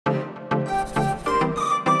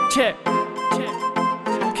Check.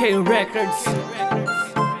 K Records.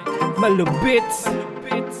 MALUBEATS.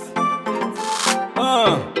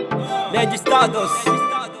 Legislados.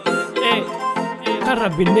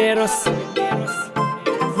 Carabineros.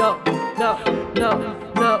 No, no, no,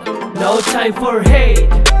 no. No time for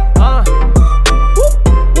hate.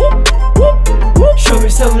 Show me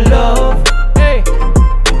some love. Hey.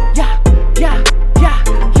 Yeah, yeah, yeah, yeah.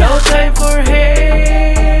 No time for hate.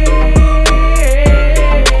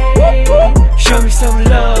 Show me some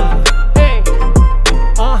love. Hey.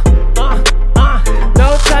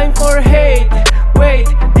 No time for hate. Wait,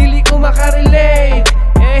 dili ko makarelate.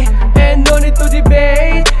 And no need to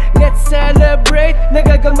debate. Let's celebrate.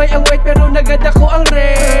 Nagagamay ang white pero nagadako ang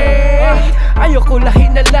red. Ayoko lahi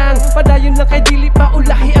na lang, padayon lang kay dili pa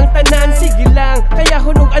ulahi ang tanan. Sige lang, kaya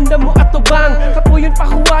hunong anda mo atubang. Kapuyon pa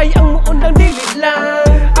huway ang muon ng dili lang.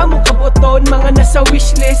 Amo kabuton, mga nasa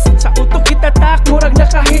wishlist. Sa utok kita tak, murag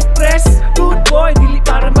naka-hit press. Good boy, dili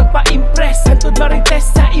para magpa-impress. Hantod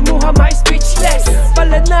marites sa imuha ma-speechless.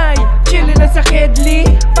 Palanay, chillin lang sa kedli.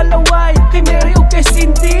 Palaway, kay Mary o kay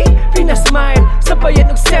Cindy. Pinasmile, sabayan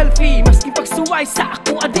og selfie. Maski pagsuway sa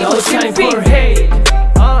ako adi mo silbi. No time for hate.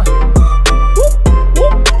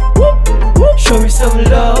 Show me some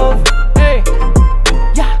love. Hey.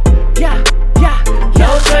 Yeah, yeah, yeah, yeah.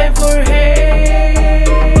 No time for hate.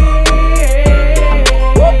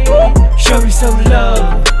 Show me some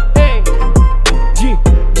love. Hey.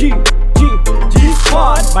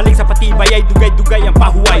 Gspot. Balik sa patibay ay dugay-dugay ang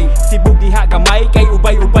pahuway. Sibug diha gamay kay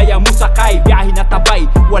ubay-ubay ang musakay. Biyahe na tabay,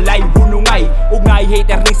 walay hunungay. Ugay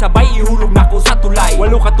hater ning sabay ihulog nako sa tulay.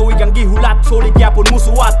 Walo ka tuig ang gihulat, solid yapon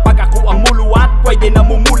musuwat. Pag ako ang muluwat, pwede na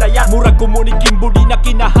mumulayat. Murag kumunit kimbudi na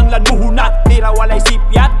kinahanglan muhunat. Tira walay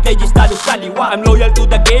sipyat, kay Gistados kaliwa. I'm loyal to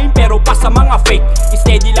the game, pero pa sa mga fake.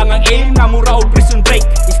 Steady lang ang aim, na mura o prison break.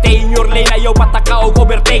 Stay in your lane, ayaw pataka o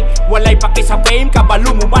overtake. Walay paki sa fame,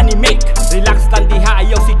 kabalo mo money make. Relax lang diha,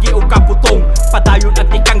 ayaw sige o kaputong. Padayon at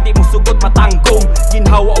ikang di mo sugot matanggong.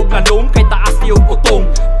 Ginhawa og lalong, kay taas di og utong.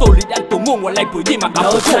 Tulid ang tumong, walay pwede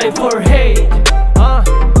makaputong. No time for hate.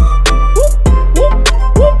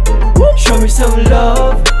 Show me some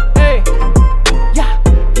love.